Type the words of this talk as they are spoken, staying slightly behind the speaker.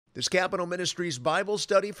This Capital Ministries Bible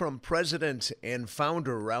study from President and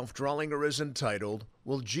founder Ralph Drollinger is entitled,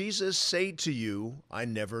 Will Jesus Say to You, I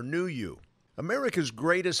Never Knew You? America's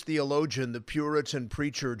greatest theologian, the Puritan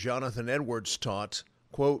preacher Jonathan Edwards taught,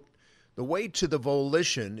 quote, the way to the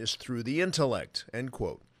volition is through the intellect, end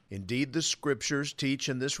quote. Indeed, the scriptures teach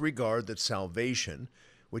in this regard that salvation,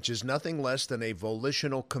 which is nothing less than a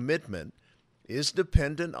volitional commitment, is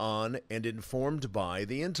dependent on and informed by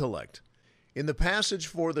the intellect. In the passage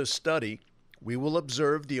for this study, we will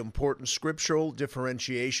observe the important scriptural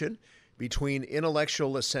differentiation between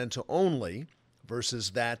intellectual assent only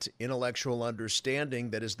versus that intellectual understanding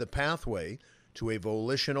that is the pathway to a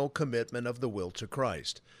volitional commitment of the will to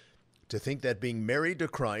Christ. To think that being married to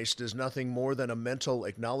Christ is nothing more than a mental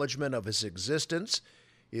acknowledgement of his existence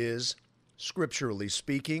is, scripturally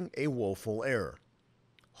speaking, a woeful error.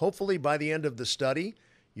 Hopefully, by the end of the study,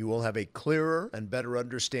 you will have a clearer and better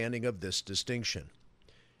understanding of this distinction.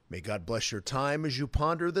 May God bless your time as you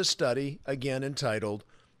ponder the study, again entitled,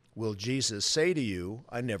 Will Jesus Say to You,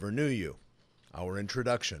 I Never Knew You? Our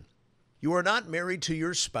introduction. You are not married to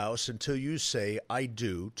your spouse until you say, I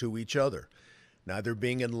do, to each other, neither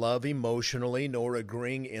being in love emotionally nor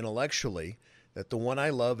agreeing intellectually that the one I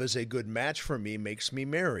love is a good match for me makes me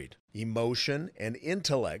married. Emotion and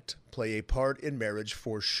intellect play a part in marriage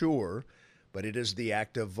for sure, but it is the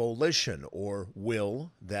act of volition or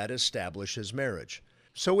will that establishes marriage.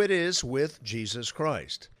 So it is with Jesus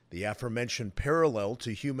Christ. The aforementioned parallel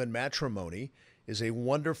to human matrimony is a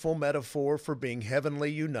wonderful metaphor for being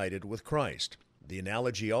heavenly united with Christ. The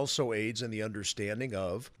analogy also aids in the understanding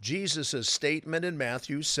of Jesus' statement in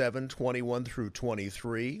Matthew 7:21 through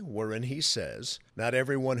 23, wherein he says, Not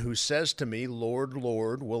everyone who says to me, Lord,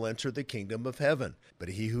 Lord, will enter the kingdom of heaven, but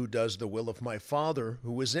he who does the will of my Father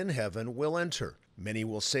who is in heaven will enter. Many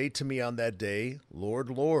will say to me on that day, Lord,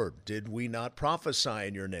 Lord, did we not prophesy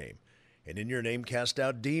in your name, and in your name cast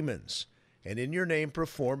out demons, and in your name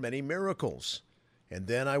perform many miracles? And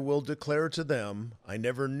then I will declare to them, I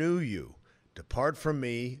never knew you. Depart from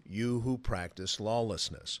me, you who practice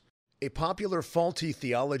lawlessness. A popular faulty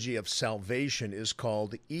theology of salvation is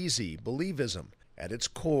called easy believism. At its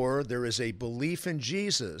core, there is a belief in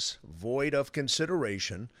Jesus void of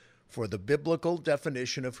consideration for the biblical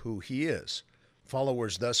definition of who he is.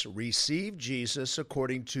 Followers thus receive Jesus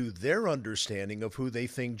according to their understanding of who they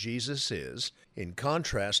think Jesus is, in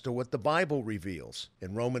contrast to what the Bible reveals.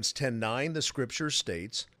 In Romans 10:9, the scripture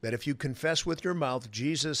states that if you confess with your mouth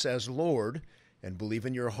Jesus as Lord and believe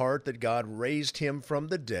in your heart that God raised him from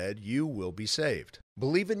the dead, you will be saved.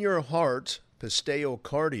 Believe in your heart,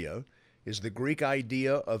 pisteokardia, is the Greek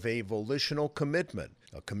idea of a volitional commitment,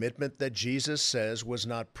 a commitment that Jesus says was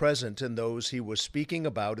not present in those he was speaking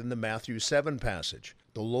about in the Matthew 7 passage.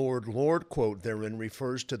 The Lord, Lord quote therein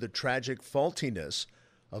refers to the tragic faultiness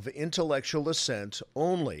of intellectual assent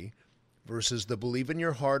only versus the believe in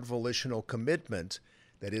your heart volitional commitment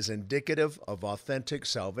that is indicative of authentic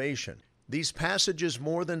salvation. These passages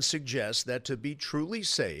more than suggest that to be truly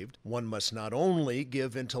saved, one must not only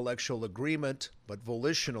give intellectual agreement, but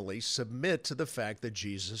volitionally submit to the fact that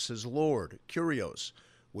Jesus is Lord, kurios,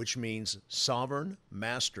 which means sovereign,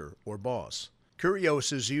 master, or boss.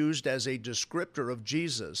 Kurios is used as a descriptor of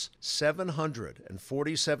Jesus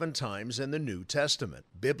 747 times in the New Testament.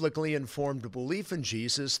 Biblically informed belief in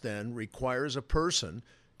Jesus, then, requires a person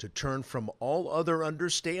to turn from all other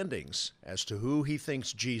understandings as to who he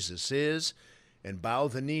thinks Jesus is and bow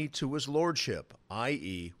the knee to his lordship,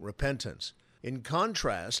 i.e., repentance. In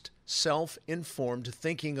contrast, self-informed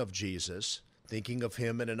thinking of Jesus, thinking of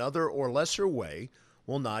him in another or lesser way,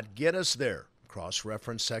 will not get us there.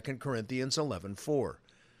 Cross-reference 2 Corinthians 11:4.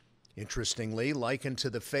 Interestingly, likened to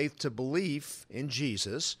the faith to belief in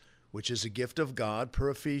Jesus, which is a gift of God per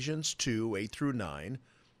Ephesians 2:8 through 9,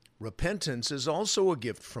 repentance is also a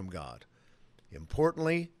gift from God.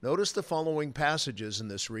 Importantly, notice the following passages in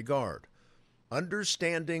this regard.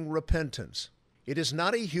 Understanding repentance. It is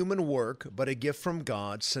not a human work, but a gift from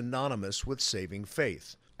God, synonymous with saving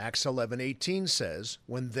faith. Acts 11:18 says,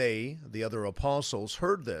 when they, the other apostles,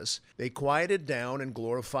 heard this, they quieted down and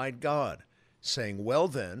glorified God, saying, well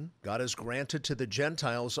then, God has granted to the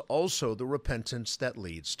Gentiles also the repentance that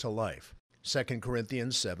leads to life. 2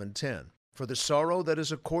 Corinthians 7:10. For the sorrow that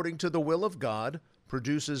is according to the will of God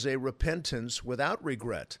produces a repentance without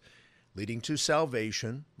regret, leading to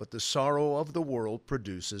salvation, but the sorrow of the world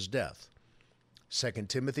produces death. 2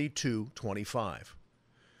 Timothy 2:25.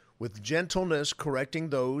 With gentleness correcting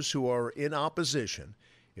those who are in opposition,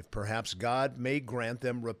 if perhaps God may grant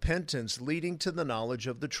them repentance leading to the knowledge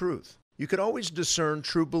of the truth. You can always discern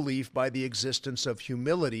true belief by the existence of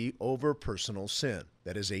humility over personal sin.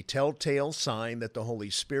 That is a telltale sign that the Holy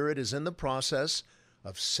Spirit is in the process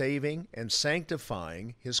of saving and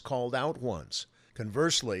sanctifying His called out ones.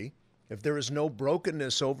 Conversely, if there is no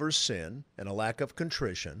brokenness over sin and a lack of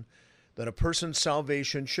contrition, then a person's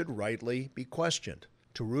salvation should rightly be questioned.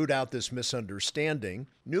 To root out this misunderstanding,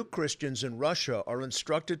 new Christians in Russia are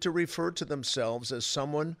instructed to refer to themselves as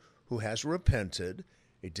someone who has repented,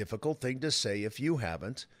 a difficult thing to say if you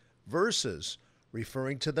haven't, versus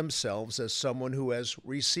referring to themselves as someone who has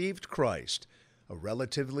received Christ, a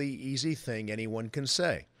relatively easy thing anyone can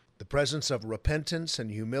say. The presence of repentance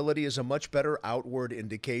and humility is a much better outward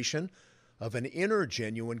indication of an inner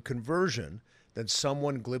genuine conversion than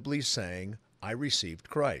someone glibly saying, "I received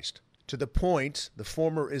Christ." To the point, the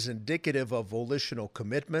former is indicative of volitional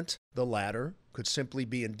commitment, the latter could simply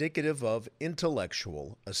be indicative of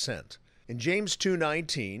intellectual assent. In James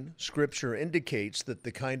 2:19, Scripture indicates that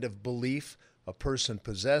the kind of belief a person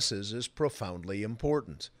possesses is profoundly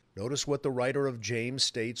important. Notice what the writer of James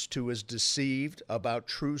states to his deceived about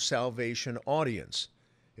true salvation audience.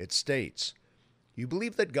 It states, "You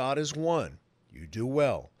believe that God is one. You do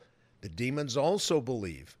well. The demons also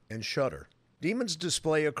believe and shudder." Demons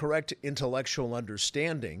display a correct intellectual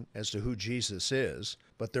understanding as to who Jesus is,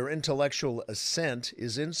 but their intellectual assent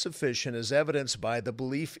is insufficient as evidenced by the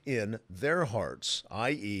belief in their hearts,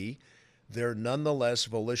 i.e., their nonetheless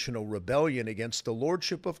volitional rebellion against the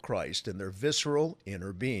lordship of Christ in their visceral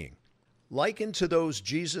inner being. Likened to those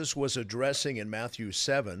Jesus was addressing in Matthew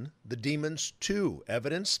 7, the demons too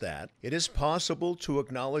evidence that it is possible to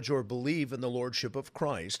acknowledge or believe in the lordship of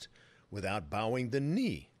Christ without bowing the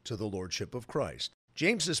knee to the lordship of Christ.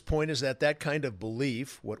 James's point is that kind of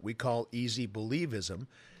belief, what we call easy believism,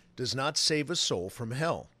 does not save a soul from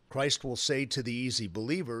hell. Christ will say to the easy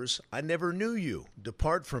believers, "I never knew you.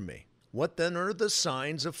 Depart from me." What then are the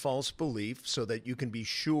signs of false belief so that you can be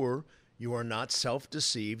sure you are not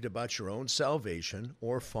self-deceived about your own salvation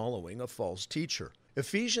or following a false teacher?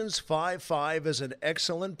 Ephesians 5:5 is an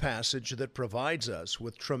excellent passage that provides us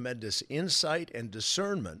with tremendous insight and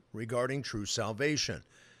discernment regarding true salvation,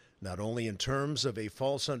 not only in terms of a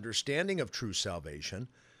false understanding of true salvation,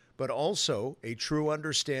 but also a true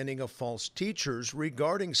understanding of false teachers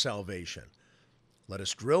regarding salvation. Let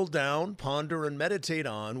us drill down, ponder, and meditate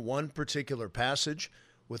on one particular passage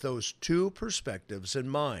with those two perspectives in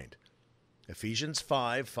mind. Ephesians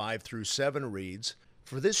 5:5-7 reads,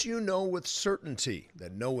 "For this you know with certainty,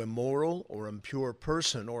 that no immoral or impure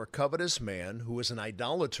person or covetous man who is an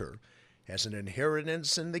idolater has an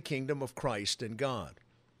inheritance in the kingdom of Christ and God.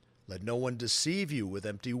 Let no one deceive you with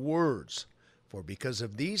empty words, for because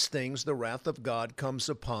of these things the wrath of God comes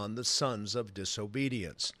upon the sons of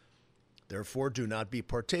disobedience. Therefore do not be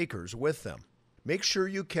partakers with them." Make sure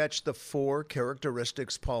you catch the 4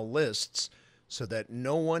 characteristics Paul lists so that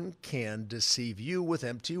no one can deceive you with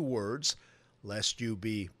empty words, lest you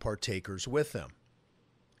be partakers with them.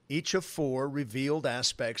 Each of 4 revealed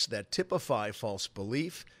aspects that typify false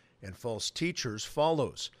belief and false teachers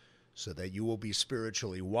follows, so that you will be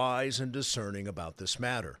spiritually wise and discerning about this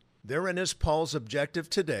matter. Therein is Paul's objective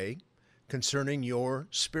today concerning your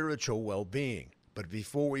spiritual well-being. But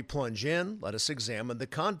before we plunge in, let us examine the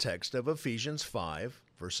context of Ephesians 5,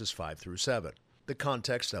 verses 5-7, the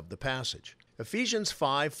context of the passage. Ephesians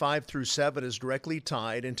 5:5-7 is directly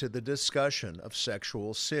tied into the discussion of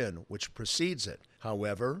sexual sin, which precedes it.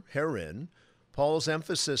 However, herein, Paul's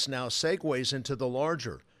emphasis now segues into the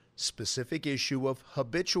larger, specific issue of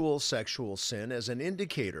habitual sexual sin as an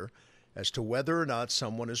indicator as to whether or not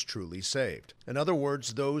someone is truly saved. In other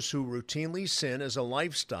words, those who routinely sin as a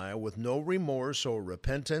lifestyle with no remorse or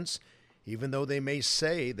repentance, even though they may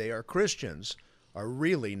say they are Christians, are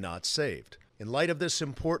really not saved. In light of this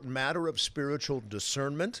important matter of spiritual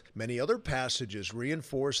discernment, many other passages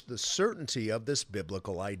reinforce the certainty of this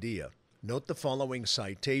biblical idea. Note the following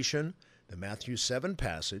citation, the Matthew 7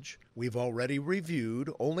 passage we've already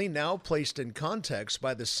reviewed, only now placed in context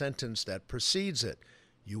by the sentence that precedes it.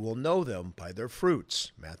 "You will know them by their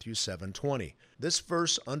fruits," Matthew 7:20. This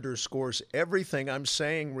verse underscores everything I'm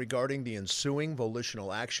saying regarding the ensuing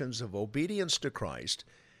volitional actions of obedience to Christ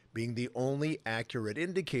being the only accurate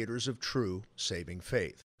indicators of true saving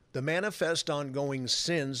faith. The manifest ongoing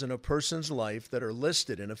sins in a person's life that are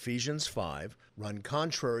listed in Ephesians 5 run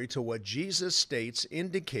contrary to what Jesus states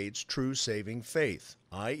indicates true saving faith,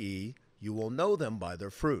 i.e., you will know them by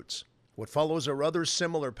their fruits. What follows are other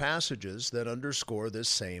similar passages that underscore this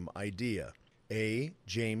same idea. A.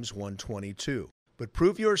 James 1:22. "But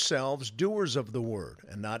prove yourselves doers of the word,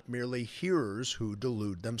 and not merely hearers who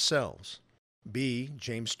delude themselves." B.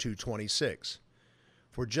 James 2:26.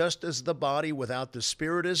 For just as the body without the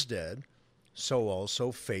spirit is dead, so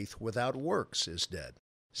also faith without works is dead.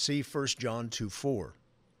 See 1 John 2:4.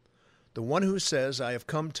 The one who says, I have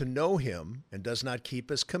come to know him, and does not keep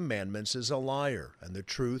his commandments is a liar, and the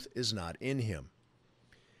truth is not in him.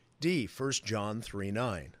 D. 1 John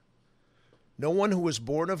 3:9. No one who is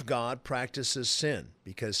born of God practices sin,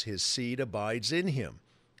 because his seed abides in him,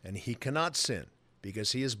 and he cannot sin,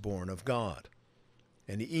 because he is born of God.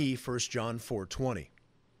 And E. 1 John 4:20.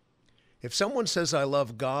 If someone says, I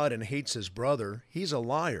love God, and hates his brother, he's a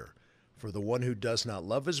liar. For the one who does not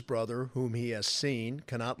love his brother whom he has seen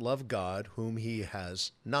cannot love God whom he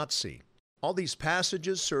has not seen. All these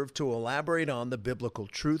passages serve to elaborate on the biblical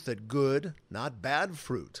truth that good, not bad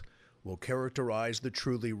fruit, will characterize the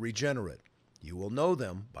truly regenerate. You will know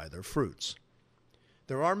them by their fruits.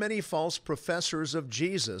 There are many false professors of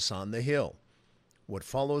Jesus on the hill. What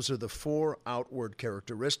follows are the four outward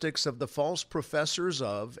characteristics of the false professors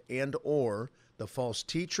of and or the false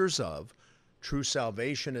teachers of true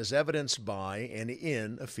salvation as evidenced by and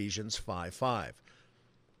in Ephesians 5:5.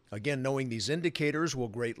 Again, knowing these indicators will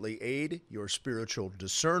greatly aid your spiritual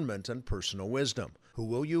discernment and personal wisdom. Who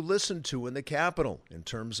will you listen to in the capital in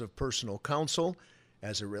terms of personal counsel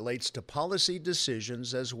as it relates to policy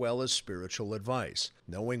decisions as well as spiritual advice?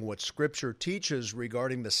 Knowing what Scripture teaches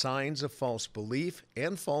regarding the signs of false belief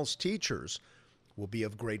and false teachers will be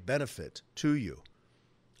of great benefit to you.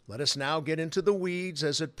 Let us now get into the weeds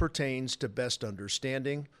as it pertains to best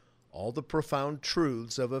understanding all the profound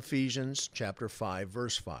truths of Ephesians chapter 5,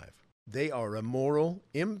 verse 5. They are immoral,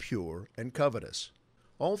 impure, and covetous.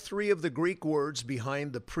 All three of the Greek words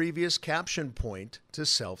behind the previous caption point to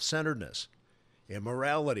self-centeredness.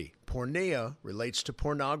 Immorality, porneia, relates to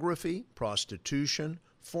pornography, prostitution,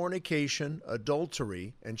 fornication,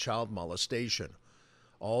 adultery, and child molestation.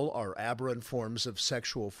 All are aberrant forms of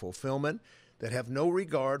sexual fulfillment that have no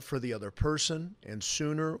regard for the other person and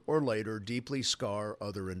sooner or later deeply scar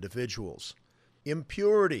other individuals.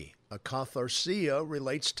 Impurity, akatharsia,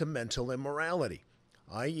 relates to mental immorality,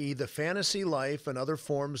 i.e. the fantasy life and other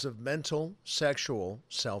forms of mental, sexual,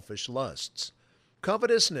 selfish lusts.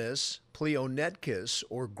 Covetousness, pleonetkis,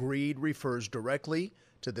 or greed, refers directly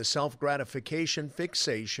to the self-gratification,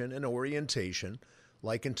 fixation, and orientation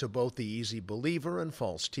likened to both the easy believer and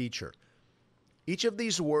false teacher. Each of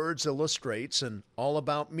these words illustrates an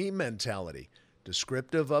all-about-me mentality,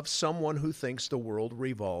 descriptive of someone who thinks the world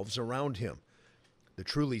revolves around him. The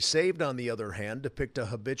truly saved, on the other hand, depict a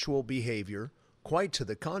habitual behavior quite to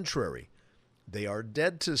the contrary. They are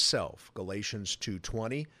dead to self, Galatians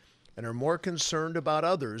 2:20, and are more concerned about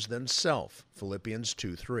others than self, Philippians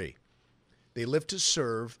 2:3. They live to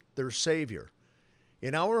serve their Savior.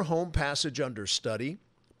 In our home passage under study,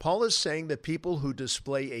 Paul is saying that people who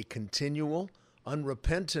display a continual,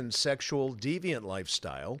 unrepentant sexual deviant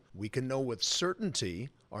lifestyle, we can know with certainty,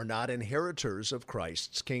 are not inheritors of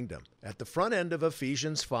Christ's kingdom. At the front end of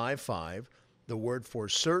Ephesians 5:5, the word for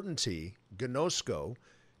certainty, gnosko,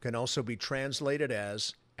 can also be translated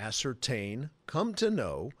as ascertain, come to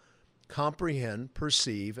know, comprehend,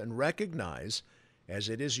 perceive, and recognize, as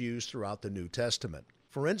it is used throughout the New Testament.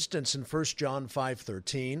 For instance, in 1 John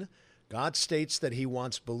 5:13, God states that he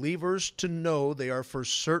wants believers to know they are for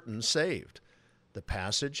certain saved. The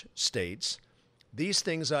passage states, These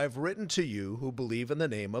things I have written to you who believe in the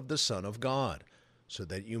name of the Son of God, so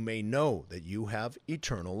that you may know that you have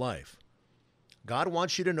eternal life. God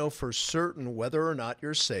wants you to know for certain whether or not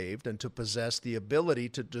you're saved and to possess the ability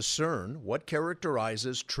to discern what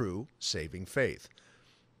characterizes true saving faith.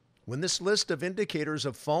 When this list of indicators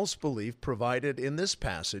of false belief provided in this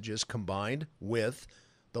passage is combined with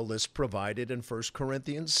the list provided in 1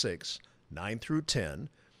 Corinthians 6, 9 through 10,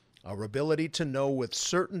 our ability to know with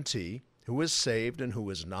certainty who is saved and who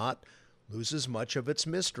is not loses much of its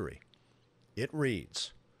mystery. It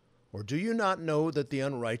reads, Or do you not know that the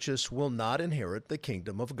unrighteous will not inherit the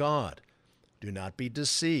kingdom of God? Do not be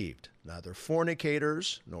deceived, neither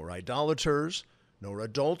fornicators, nor idolaters, nor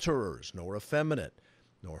adulterers, nor effeminate,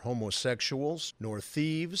 nor homosexuals, nor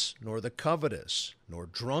thieves, nor the covetous, nor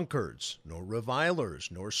drunkards, nor revilers,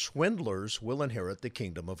 nor swindlers will inherit the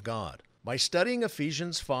kingdom of God. By studying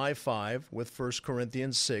Ephesians 5:5 with 1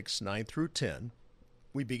 Corinthians 6, 9 through 10,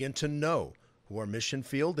 we begin to know who our mission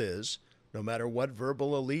field is, no matter what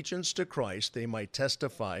verbal allegiance to Christ they might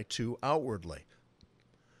testify to outwardly.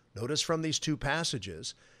 Notice from these two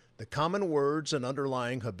passages the common words and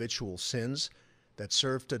underlying habitual sins that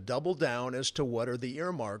serve to double down as to what are the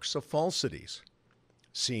earmarks of falsities.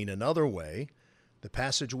 Seen another way, the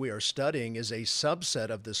passage we are studying is a subset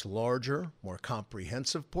of this larger, more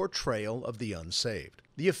comprehensive portrayal of the unsaved.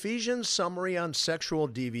 The Ephesians summary on sexual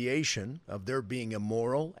deviation, of their being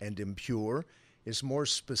immoral and impure, is more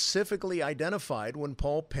specifically identified when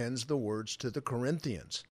Paul pens the words to the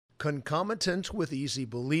Corinthians. Concomitant with easy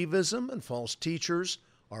believism and false teachers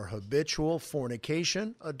are habitual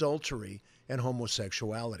fornication, adultery, and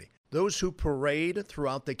homosexuality. Those who parade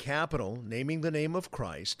throughout the capital naming the name of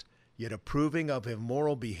Christ, yet approving of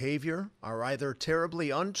immoral behavior, are either terribly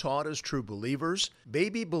untaught as true believers,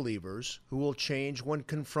 baby believers who will change when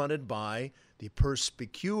confronted by the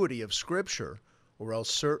perspicuity of Scripture, or else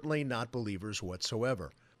certainly not believers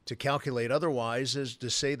whatsoever. To calculate otherwise is to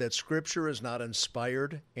say that Scripture is not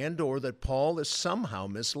inspired and or that Paul is somehow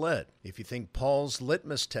misled. If you think Paul's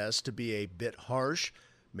litmus test to be a bit harsh,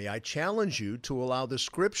 may I challenge you to allow the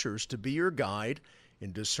Scriptures to be your guide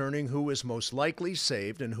in discerning who is most likely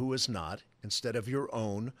saved and who is not, instead of your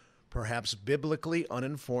own, perhaps biblically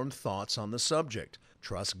uninformed thoughts on the subject.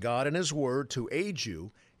 Trust God and His Word to aid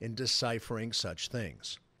you in deciphering such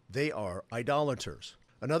things. They are idolaters.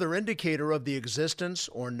 Another indicator of the existence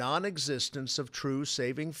or non-existence of true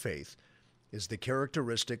saving faith is the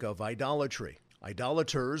characteristic of idolatry.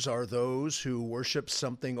 Idolaters are those who worship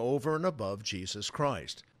something over and above Jesus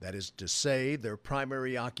Christ. That is to say, their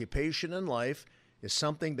primary occupation in life is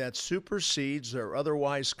something that supersedes their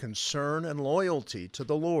otherwise concern and loyalty to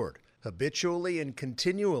the Lord. Habitually and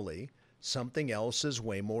continually, something else is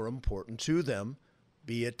way more important to them,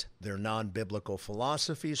 be it their non-biblical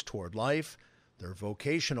philosophies toward life, their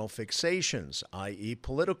vocational fixations, i.e.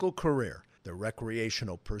 political career, their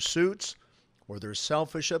recreational pursuits, or their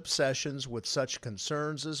selfish obsessions with such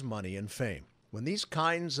concerns as money and fame. When these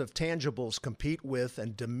kinds of tangibles compete with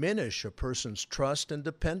and diminish a person's trust and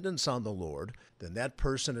dependence on the Lord, then that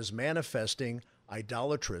person is manifesting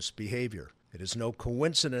idolatrous behavior. It is no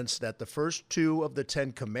coincidence that the first two of the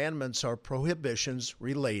 10 Commandments are prohibitions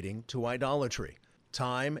relating to idolatry.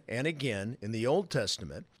 Time and again in the Old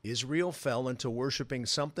Testament, Israel fell into worshiping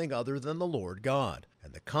something other than the Lord God,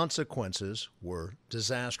 and the consequences were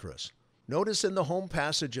disastrous. Notice in the home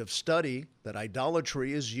passage of study that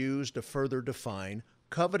idolatry is used to further define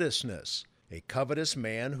covetousness, a covetous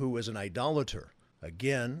man who is an idolater.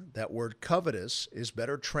 Again, that word covetous is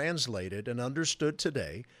better translated and understood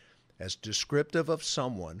today as descriptive of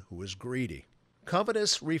someone who is greedy.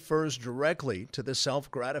 Covetous refers directly to the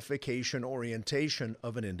self-gratification orientation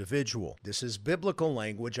of an individual. This is biblical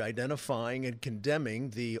language identifying and condemning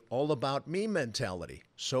the all-about-me mentality,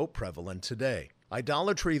 so prevalent today.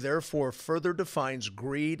 Idolatry, therefore, further defines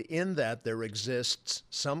greed in that there exists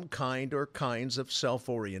some kind or kinds of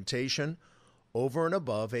self-orientation over and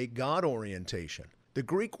above a God orientation. The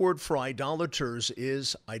Greek word for idolaters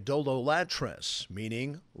is idololatres,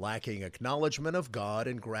 meaning lacking acknowledgement of God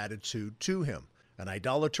and gratitude to Him. An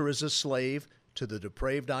idolater is a slave to the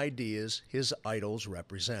depraved ideas his idols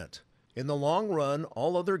represent. In the long run,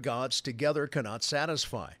 all other gods together cannot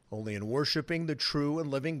satisfy. Only in worshiping the true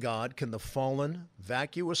and living God can the fallen,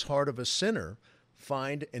 vacuous heart of a sinner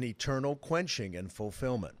find an eternal quenching and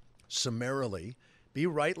fulfillment. Summarily, be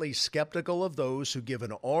rightly skeptical of those who give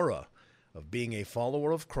an aura of being a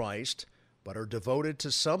follower of Christ, but are devoted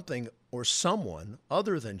to something or someone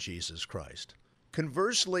other than Jesus Christ.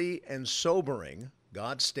 Conversely and sobering,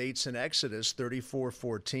 God states in Exodus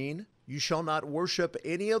 34:14, "You shall not worship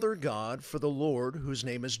any other god, for the Lord, whose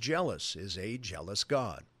name is jealous, is a jealous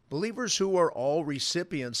God." Believers who are all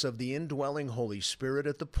recipients of the indwelling Holy Spirit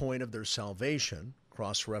at the point of their salvation,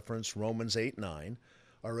 cross-reference Romans 8:9,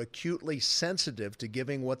 are acutely sensitive to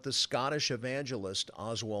giving what the Scottish evangelist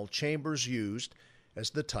Oswald Chambers used as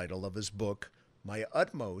the title of his book, "My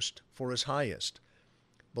Utmost for His Highest."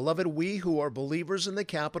 Beloved, we who are believers in the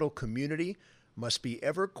capital community must be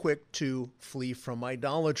ever quick to flee from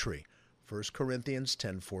idolatry, 1 Corinthians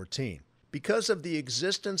 10:14. Because of the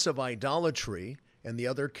existence of idolatry and the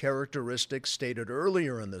other characteristics stated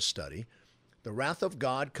earlier in the study, the wrath of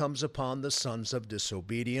God comes upon the sons of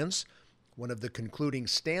disobedience, one of the concluding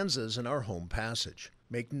stanzas in our home passage.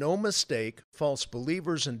 Make no mistake, false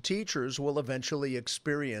believers and teachers will eventually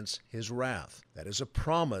experience His wrath. That is a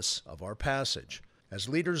promise of our passage. As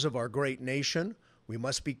leaders of our great nation, we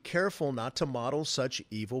must be careful not to model such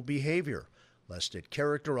evil behavior, lest it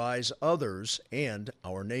characterize others and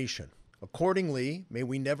our nation. Accordingly, may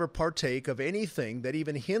we never partake of anything that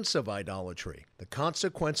even hints of idolatry. The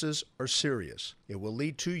consequences are serious. It will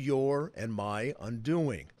lead to your and my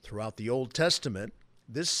undoing. Throughout the Old Testament,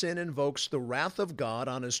 this sin invokes the wrath of God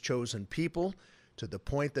on His chosen people to the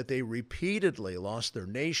point that they repeatedly lost their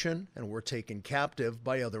nation and were taken captive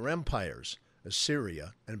by other empires,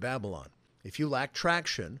 Assyria and Babylon. If you lack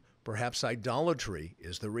traction, perhaps idolatry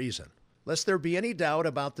is the reason. Lest there be any doubt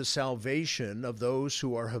about the salvation of those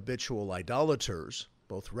who are habitual idolaters,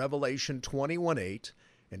 both Revelation 21:8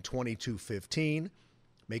 and 22:15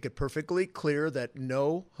 make it perfectly clear that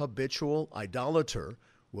no habitual idolater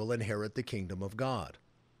will inherit the kingdom of God.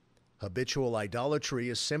 Habitual idolatry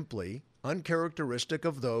is simply uncharacteristic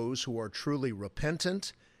of those who are truly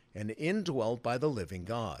repentant and indwelt by the living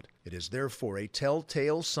God. It is therefore a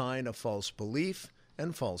telltale sign of false belief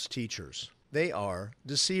and false teachers. They are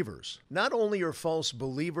deceivers. Not only are false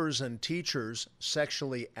believers and teachers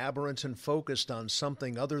sexually aberrant and focused on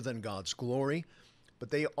something other than God's glory, but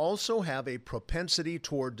they also have a propensity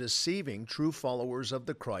toward deceiving true followers of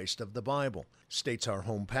the Christ of the Bible. States our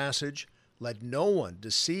home passage, "Let no one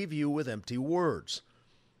deceive you with empty words."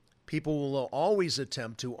 People will always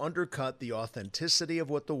attempt to undercut the authenticity of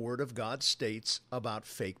what the Word of God states about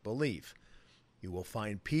fake belief. You will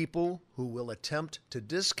find people who will attempt to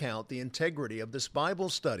discount the integrity of this Bible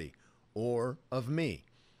study or of me.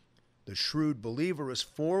 The shrewd believer is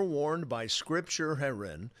forewarned by Scripture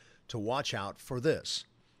herein to watch out for this.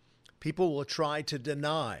 People will try to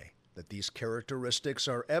deny that these characteristics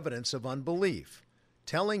are evidence of unbelief,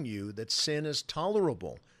 telling you that sin is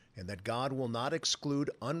tolerable and that God will not exclude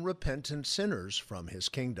unrepentant sinners from His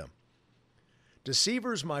kingdom.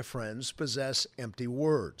 Deceivers, my friends, possess empty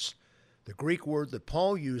words. The Greek word that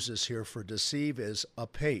Paul uses here for deceive is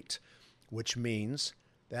apate, which means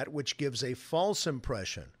that which gives a false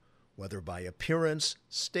impression, whether by appearance,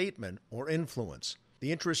 statement, or influence.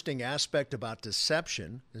 The interesting aspect about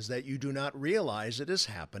deception is that you do not realize it is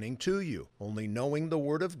happening to you. Only knowing the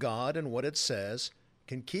Word of God and what it says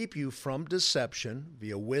can keep you from deception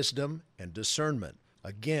via wisdom and discernment.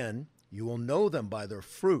 Again, you will know them by their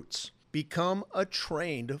fruits. Become a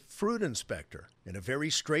trained fruit inspector. In a very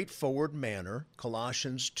straightforward manner,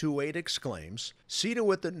 Colossians 2:8 exclaims, "See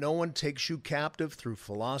to it that no one takes you captive through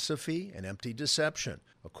philosophy and empty deception,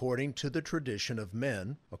 according to the tradition of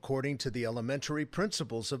men, according to the elementary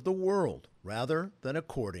principles of the world, rather than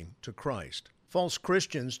according to Christ." False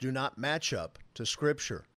Christians do not match up to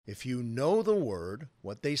Scripture. If you know the Word,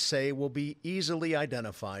 what they say will be easily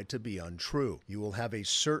identified to be untrue. You will have a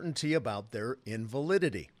certainty about their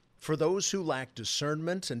invalidity. For those who lack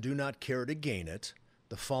discernment and do not care to gain it,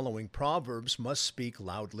 the following proverbs must speak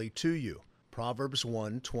loudly to you. Proverbs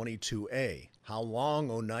 1:22a, "How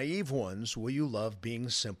long, O naive ones, will you love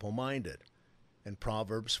being simple-minded?" And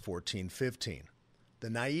Proverbs 14:15,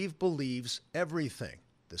 "The naive believes everything.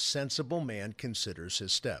 The sensible man considers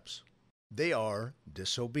his steps." They are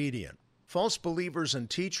disobedient. False believers and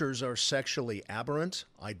teachers are sexually aberrant,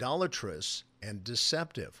 idolatrous, and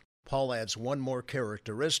deceptive. Paul adds one more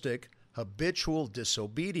characteristic, habitual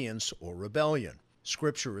disobedience or rebellion.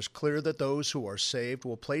 Scripture is clear that those who are saved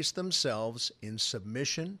will place themselves in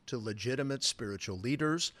submission to legitimate spiritual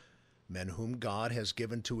leaders, men whom God has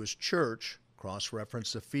given to His church,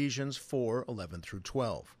 cross-reference Ephesians 4:11 through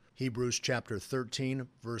 12. Hebrews chapter 13,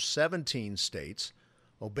 verse 17 states,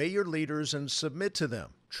 "Obey your leaders and submit to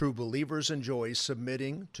them." True believers enjoy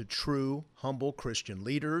submitting to true, humble Christian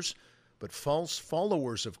leaders, but false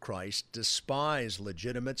followers of Christ despise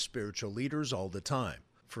legitimate spiritual leaders all the time.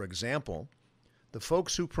 For example, the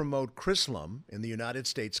folks who promote Chrislam in the United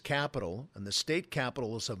States Capitol and the state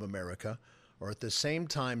capitals of America are at the same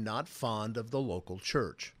time not fond of the local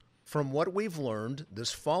church. From what we've learned,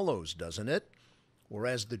 this follows, doesn't it?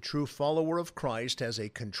 Whereas the true follower of Christ has a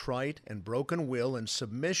contrite and broken will in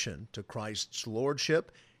submission to Christ's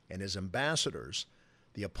lordship and His ambassadors,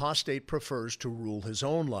 the apostate prefers to rule his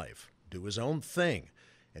own life, do his own thing,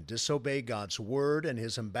 and disobey God's word and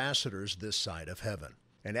His ambassadors this side of heaven.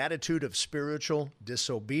 An attitude of spiritual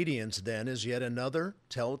disobedience, then, is yet another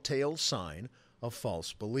telltale sign of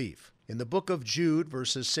false belief. In the book of Jude,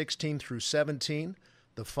 verses 16 through 17,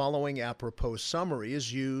 the following apropos summary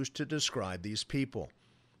is used to describe these people.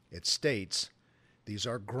 It states, "These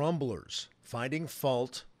are grumblers, finding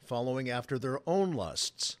fault, following after their own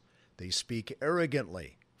lusts. They speak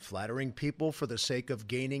arrogantly, flattering people for the sake of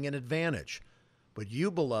gaining an advantage. But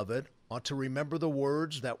you, beloved, ought to remember the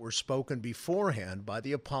words that were spoken beforehand by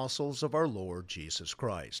the apostles of our Lord Jesus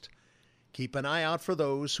Christ. Keep an eye out for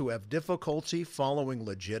those who have difficulty following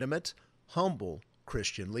legitimate, humble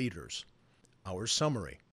Christian leaders." Our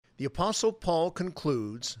summary. The Apostle Paul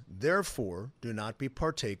concludes, "Therefore, do not be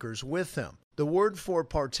partakers with them." The word for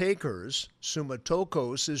partakers,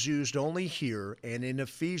 sumatokos, is used only here and in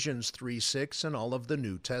Ephesians 3:6 and all of the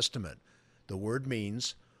New Testament. The word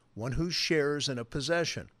means one who shares in a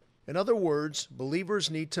possession. In other words,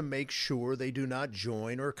 believers need to make sure they do not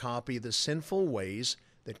join or copy the sinful ways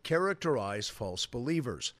that characterize false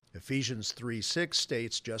believers. Ephesians 3:6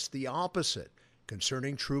 states just the opposite,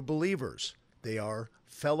 Concerning true believers, they are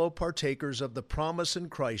fellow partakers of the promise in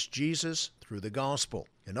Christ Jesus through the gospel.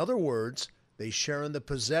 In other words, they share in the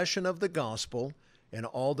possession of the gospel and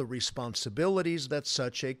all the responsibilities that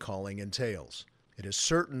such a calling entails. It is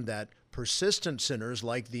certain that persistent sinners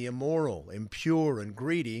like the immoral, impure, and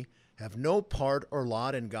greedy have no part or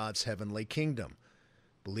lot in God's heavenly kingdom.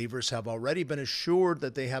 Believers have already been assured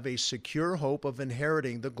that they have a secure hope of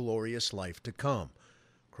inheriting the glorious life to come.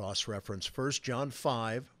 Cross-reference 1 John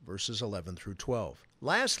 5, verses 11 through 12.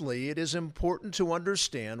 Lastly, it is important to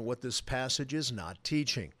understand what this passage is not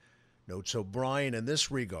teaching. Notes O'Brien in this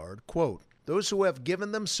regard, quote, "Those who have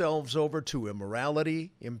given themselves over to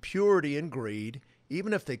immorality, impurity, and greed,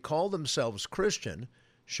 even if they call themselves Christian,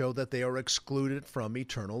 show that they are excluded from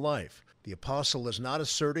eternal life." The apostle is not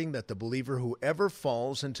asserting that the believer who ever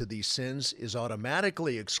falls into these sins is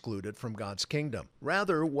automatically excluded from God's kingdom.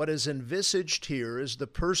 Rather, what is envisaged here is the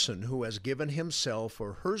person who has given himself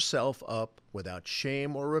or herself up without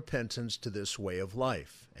shame or repentance to this way of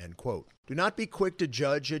life. End quote. Do not be quick to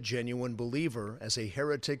judge a genuine believer as a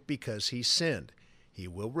heretic because he sinned. He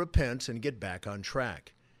will repent and get back on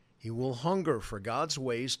track. He will hunger for God's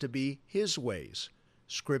ways to be his ways.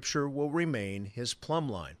 Scripture will remain his plumb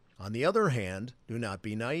line. On the other hand, do not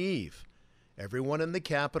be naive. Everyone in the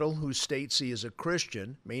capital who states he is a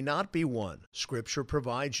Christian may not be one. Scripture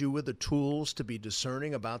provides you with the tools to be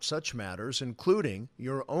discerning about such matters, including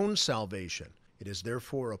your own salvation. It is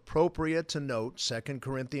therefore appropriate to note 2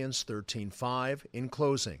 Corinthians 13:5 in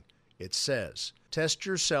closing. It says, "Test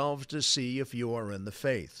yourselves to see if you are in the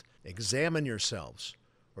faith. Examine yourselves.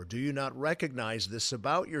 Or do you not recognize this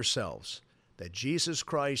about yourselves, that Jesus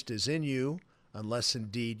Christ is in you, unless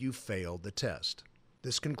indeed you fail the test?"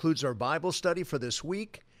 This concludes our Bible study for this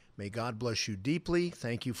week. May God bless you deeply.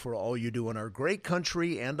 Thank you for all you do in our great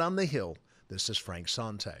country and on the Hill. This is Frank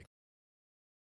Sontag.